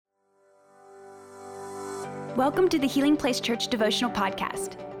Welcome to the Healing Place Church Devotional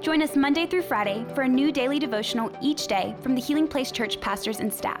Podcast. Join us Monday through Friday for a new daily devotional each day from the Healing Place Church pastors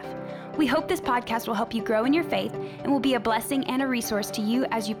and staff. We hope this podcast will help you grow in your faith and will be a blessing and a resource to you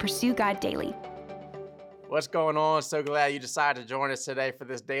as you pursue God daily. What's going on? So glad you decided to join us today for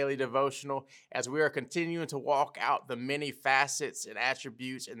this daily devotional as we are continuing to walk out the many facets and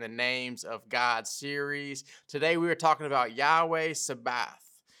attributes in the names of God series. Today we are talking about Yahweh Sabaoth.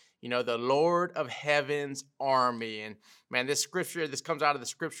 The Lord of Heaven's army. And man, this comes out of the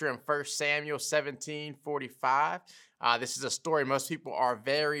scripture in 1 Samuel 17:45. This is a story most people are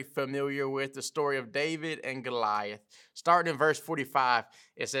very familiar with, the story of David and Goliath. Starting in verse 45,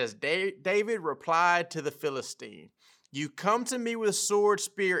 it says, David replied to the Philistine, "You come to me with sword,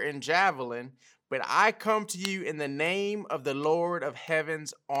 spear, and javelin, but I come to you in the name of the Lord of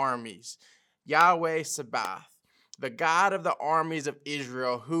Heaven's armies, Yahweh Sabaoth, the God of the armies of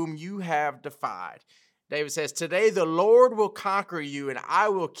Israel, whom you have defied." David says, "Today the Lord will conquer you, and I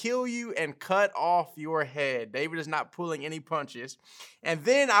will kill you and cut off your head." David is not pulling any punches. "And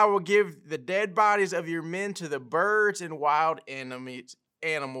then I will give the dead bodies of your men to the birds and wild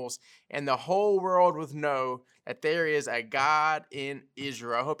animals, and the whole world will know that there is a God in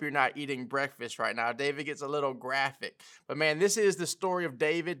Israel." I hope you're not eating breakfast right now. David gets a little graphic. But man, this is the story of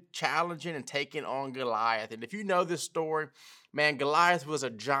David challenging and taking on Goliath. And if you know this story, man, Goliath was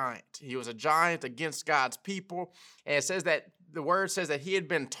a giant. He was a giant against God's people. And it says that the word says that he had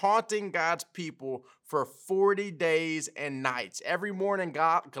been taunting God's people for 40 days and nights. Every morning,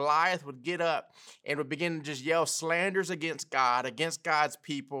 Goliath would get up and would begin to just yell slanders against God, against God's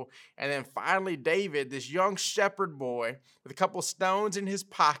people. And then finally, David, this young shepherd boy with a couple stones in his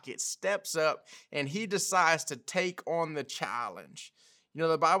pocket, steps up and he decides to take on the challenge.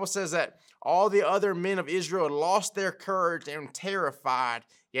 The Bible says that all the other men of Israel lost their courage and were terrified,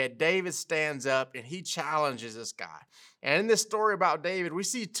 yet David stands up and he challenges this guy. And in this story about David, we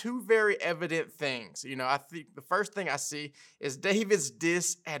see two very evident things. I think the first thing I see is David's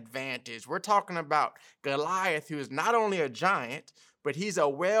disadvantage. We're talking about Goliath, who is not only a giant, but he's a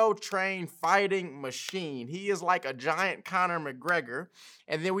well-trained fighting machine. He is like a giant Conor McGregor.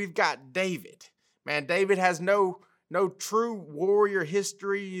 And then we've got David. Man, David has no true warrior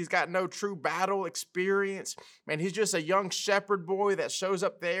history. He's got no true battle experience. Man, he's just a young shepherd boy that shows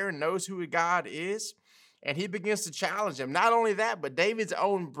up there and knows who God is. And he begins to challenge him. Not only that, but David's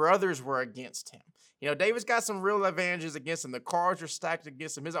own brothers were against him. David's got some real advantages against him. The cards are stacked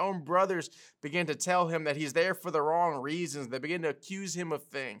against him. His own brothers begin to tell him that he's there for the wrong reasons. They begin to accuse him of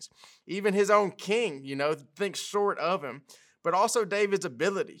things. Even his own king, thinks short of him. But also David's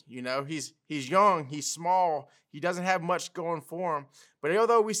ability. He's young, he's small, he doesn't have much going for him. But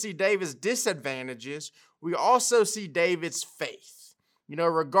although we see David's disadvantages, we also see David's faith.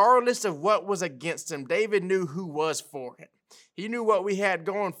 Regardless of what was against him, David knew who was for him. He knew what we had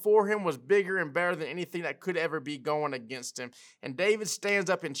going for him was bigger and better than anything that could ever be going against him. And David stands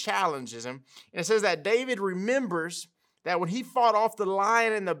up and challenges him. And it says that David remembers that when he fought off the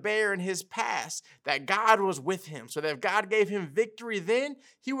lion and the bear in his past, that God was with him. So that if God gave him victory then,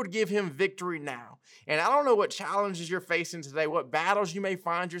 he would give him victory now. And I don't know what challenges you're facing today, what battles you may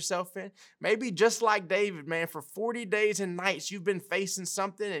find yourself in. Maybe just like David, man, for 40 days and nights, you've been facing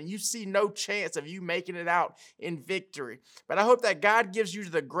something and you see no chance of you making it out in victory. But I hope that God gives you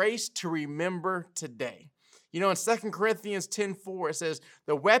the grace to remember today. In 2 Corinthians 10:4, it says,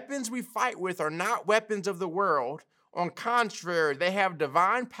 "The weapons we fight with are not weapons of the world. On contrary, they have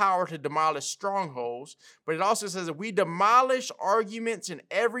divine power to demolish strongholds." But it also says that we demolish arguments and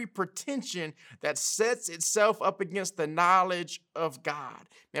every pretension that sets itself up against the knowledge of God.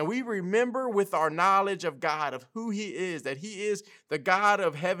 And we remember with our knowledge of God, of who he is, that he is the God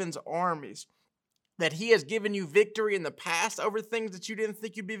of heaven's armies, that he has given you victory in the past over things that you didn't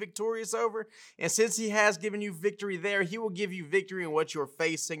think you'd be victorious over. And since he has given you victory there, he will give you victory in what you're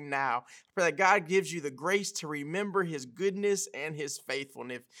facing now. Pray that God gives you the grace to remember his goodness and his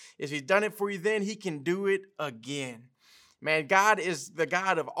faithfulness. If he's done it for you then, he can do it again. Man, God is the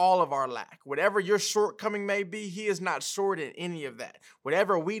God of all of our lack. Whatever your shortcoming may be, he is not short in any of that.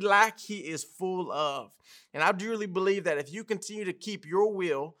 Whatever we lack, he is full of. And I truly believe that if you continue to keep your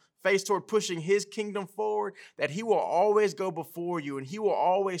will face toward pushing his kingdom forward, that he will always go before you and he will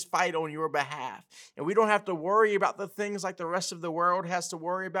always fight on your behalf. And we don't have to worry about the things like the rest of the world has to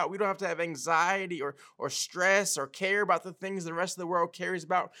worry about. We don't have to have anxiety or stress or care about the things the rest of the world cares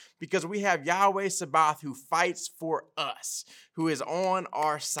about, because we have Yahweh Sabaoth who fights for us, who is on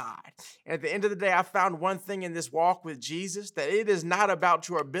our side. And at the end of the day, I found one thing in this walk with Jesus, that it is not about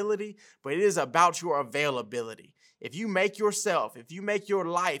your ability, but it is about your availability. If you make yourself, if you make your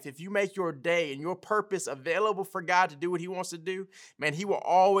life, if you make your day and your purpose available for God to do what he wants to do, man, he will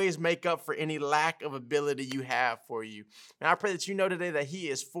always make up for any lack of ability you have for you. And I pray that you know today that he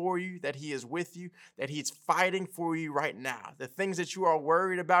is for you, that he is with you, that he's fighting for you right now. The things that you are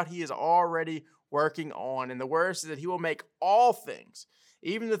worried about, he is already working on. And the word says that he will make all things,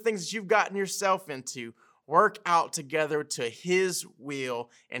 even the things that you've gotten yourself into, work out together to his will,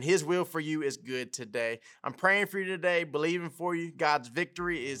 and his will for you is good today. I'm praying for you today, believing for you. God's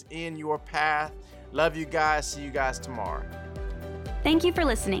victory is in your path. Love you guys. See you guys tomorrow. Thank you for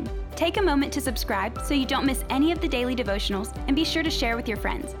listening. Take a moment to subscribe so you don't miss any of the daily devotionals, and be sure to share with your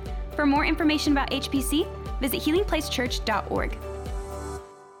friends. For more information about HPC, visit healingplacechurch.org.